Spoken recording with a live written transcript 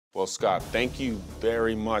Well, Scott, thank you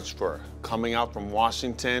very much for coming out from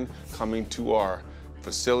Washington, coming to our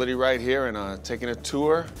facility right here and taking a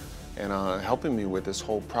tour and helping me with this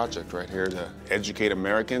whole project right here to educate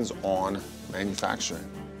Americans on manufacturing.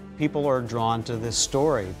 People are drawn to this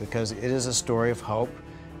story because it is a story of hope.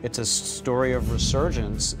 It's a story of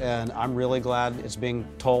resurgence, and I'm really glad it's being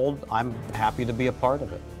told. I'm happy to be a part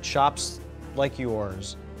of it. Shops like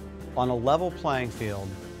yours, on a level playing field,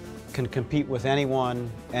 can compete with anyone,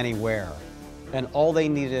 anywhere. And all they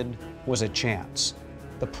needed was a chance.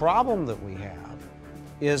 The problem that we have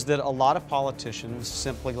is that a lot of politicians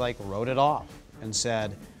simply wrote it off and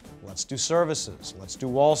said, let's do services, let's do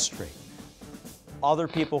Wall Street. Other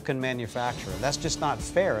people can manufacture. That's just not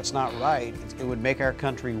fair, it's not right. It would make our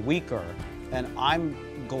country weaker. And I'm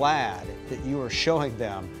glad that you are showing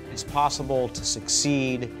them it's possible to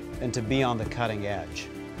succeed and to be on the cutting edge.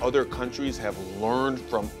 Other countries have learned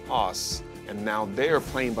from us, and now they're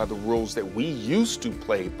playing by the rules that we used to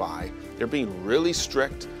play by. They're being really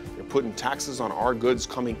strict. They're putting taxes on our goods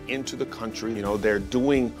coming into the country. You know, they're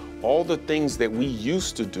doing all the things that we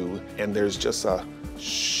used to do, and there's just a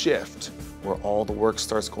shift where all the work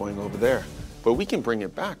starts going over there. But we can bring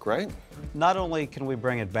it back, right? Not only can we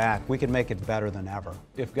bring it back, we can make it better than ever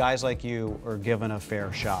if guys like you are given a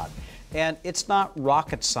fair shot. And it's not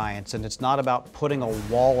rocket science, and it's not about putting a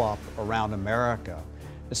wall up around America.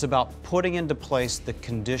 It's about putting into place the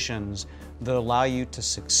conditions that allow you to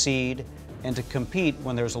succeed and to compete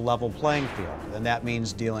when there's a level playing field. And that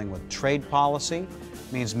means dealing with trade policy,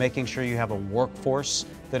 means making sure you have a workforce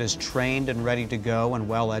that is trained and ready to go and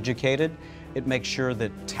well educated. It makes sure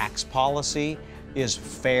that tax policy is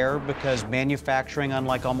fair, because manufacturing,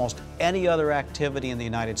 unlike almost any other activity in the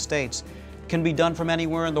United States, can be done from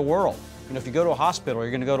anywhere in the world. You know, if you go to a hospital,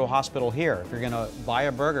 you're going to go to a hospital here. If you're going to buy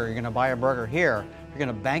a burger, you're going to buy a burger here. If you're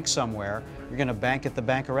going to bank somewhere, you're going to bank at the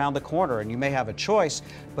bank around the corner, and you may have a choice.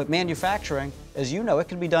 But manufacturing, as you know, it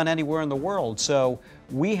can be done anywhere in the world. So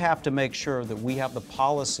we have to make sure that we have the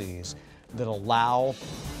policies that allow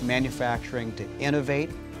manufacturing to innovate,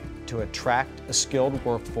 to attract a skilled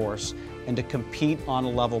workforce, and to compete on a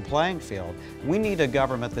level playing field. We need a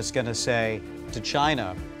government that's going to say to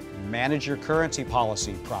China, manage your currency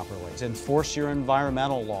policy properly, enforce your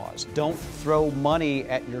environmental laws. Don't throw money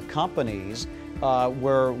at your companies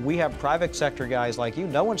where we have private sector guys like you.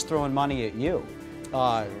 No one's throwing money at you.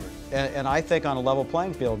 And I think on a level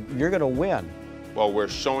playing field, you're going to win. Well, we're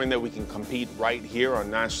showing that we can compete right here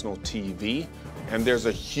on national TV. And there's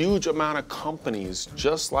a huge amount of companies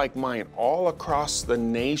just like mine all across the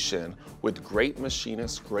nation with great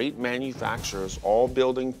machinists, great manufacturers, all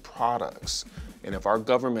building products. And if our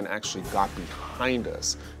government actually got behind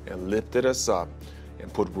us and lifted us up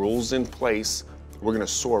and put rules in place, we're going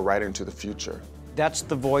to soar right into the future. That's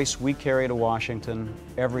the voice we carry to Washington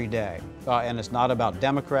every day. And it's not about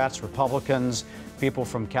Democrats, Republicans, people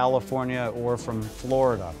from California or from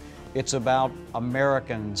Florida. It's about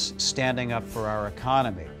Americans standing up for our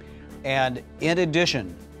economy. And in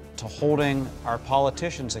addition to holding our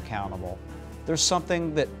politicians accountable, there's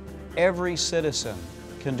something that every citizen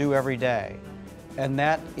can do every day. And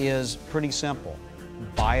that is pretty simple: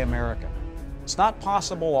 buy American. It's not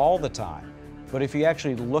possible all the time, but if you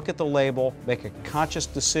actually look at the label, make a conscious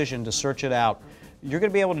decision to search it out, you're going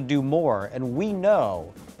to be able to do more. And we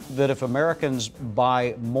know that if Americans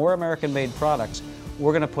buy more American-made products,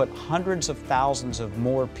 we're going to put hundreds of thousands of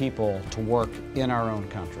more people to work in our own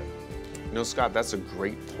country. You know, Scott, that's a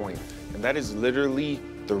great point. And that is literally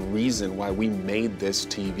the reason why we made this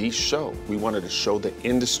TV show. We wanted to show the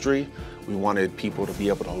industry. We wanted people to be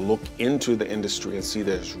able to look into the industry and see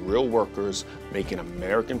there's real workers making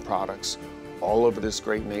American products all over this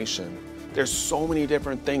great nation. There's so many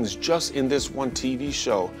different things just in this one TV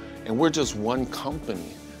show, and we're just one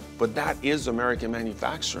company. But that is American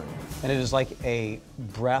manufacturing. And it is like a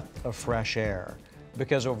breath of fresh air,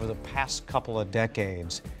 because over the past couple of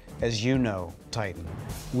decades, as you know, Titan,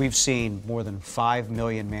 we've seen more than 5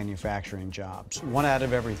 million manufacturing jobs. 1 out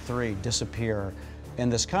of every 3 disappear in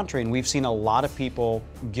this country, and we've seen a lot of people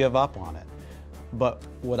give up on it. But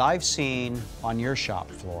what I've seen on your shop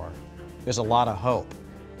floor is a lot of hope.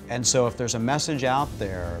 And so if there's a message out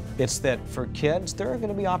there, it's that for kids, there are going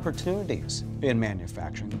to be opportunities in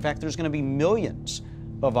manufacturing. In fact, there's going to be millions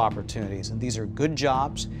of opportunities, and these are good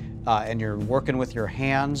jobs, and you're working with your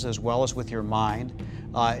hands as well as with your mind.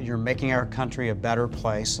 You're making our country a better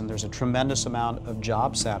place, and there's a tremendous amount of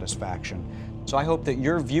job satisfaction. So I hope that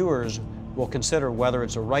your viewers will consider whether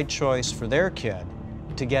it's a right choice for their kid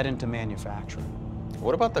to get into manufacturing.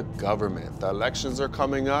 What about the government? The elections are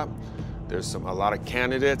coming up. There's a lot of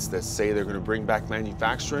candidates that say they're going to bring back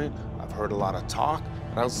manufacturing. I've heard a lot of talk.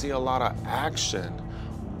 I don't see a lot of action.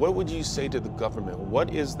 What would you say to the government?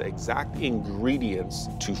 What is the exact ingredients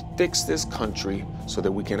to fix this country so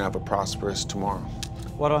that we can have a prosperous tomorrow?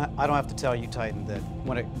 Well, I don't have to tell you, Titan, that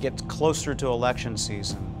when it gets closer to election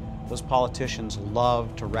season, those politicians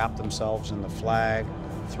love to wrap themselves in the flag,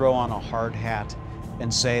 throw on a hard hat,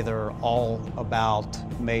 and say they're all about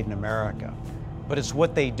Made in America. But it's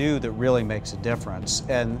what they do that really makes a difference.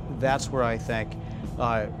 And that's where I think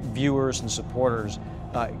viewers and supporters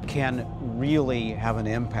can really have an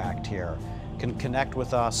impact here, can connect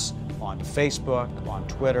with us on Facebook, on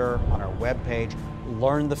Twitter, on our webpage,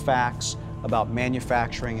 learn the facts about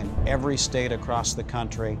manufacturing in every state across the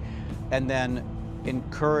country, and then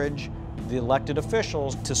encourage the elected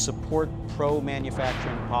officials to support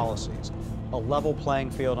pro-manufacturing policies, a level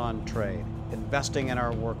playing field on trade, investing in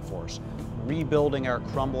our workforce, rebuilding our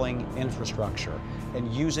crumbling infrastructure,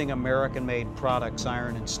 and using American-made products,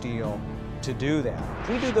 iron and steel, to do that. If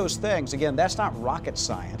we do those things, again, that's not rocket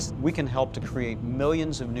science. We can help to create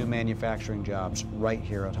millions of new manufacturing jobs right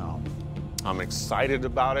here at home. I'm excited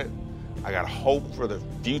about it. I got hope for the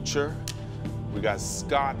future. We got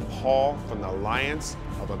Scott Paul from the Alliance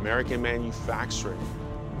of American Manufacturing.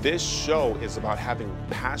 This show is about having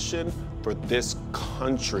passion for this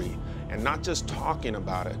country and not just talking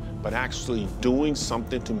about it, but actually doing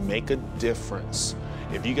something to make a difference.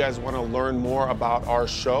 If you guys want to learn more about our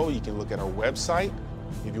show, you can look at our website.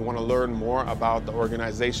 If you want to learn more about the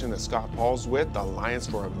organization that Scott Paul's with, the Alliance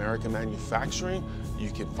for American Manufacturing,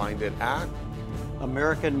 you can find it at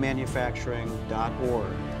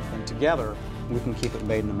AmericanManufacturing.org. And together, we can keep it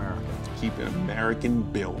made in America. Keep it American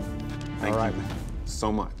built. Thank you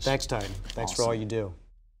so much. Thanks, Titan. Thanks for all you do.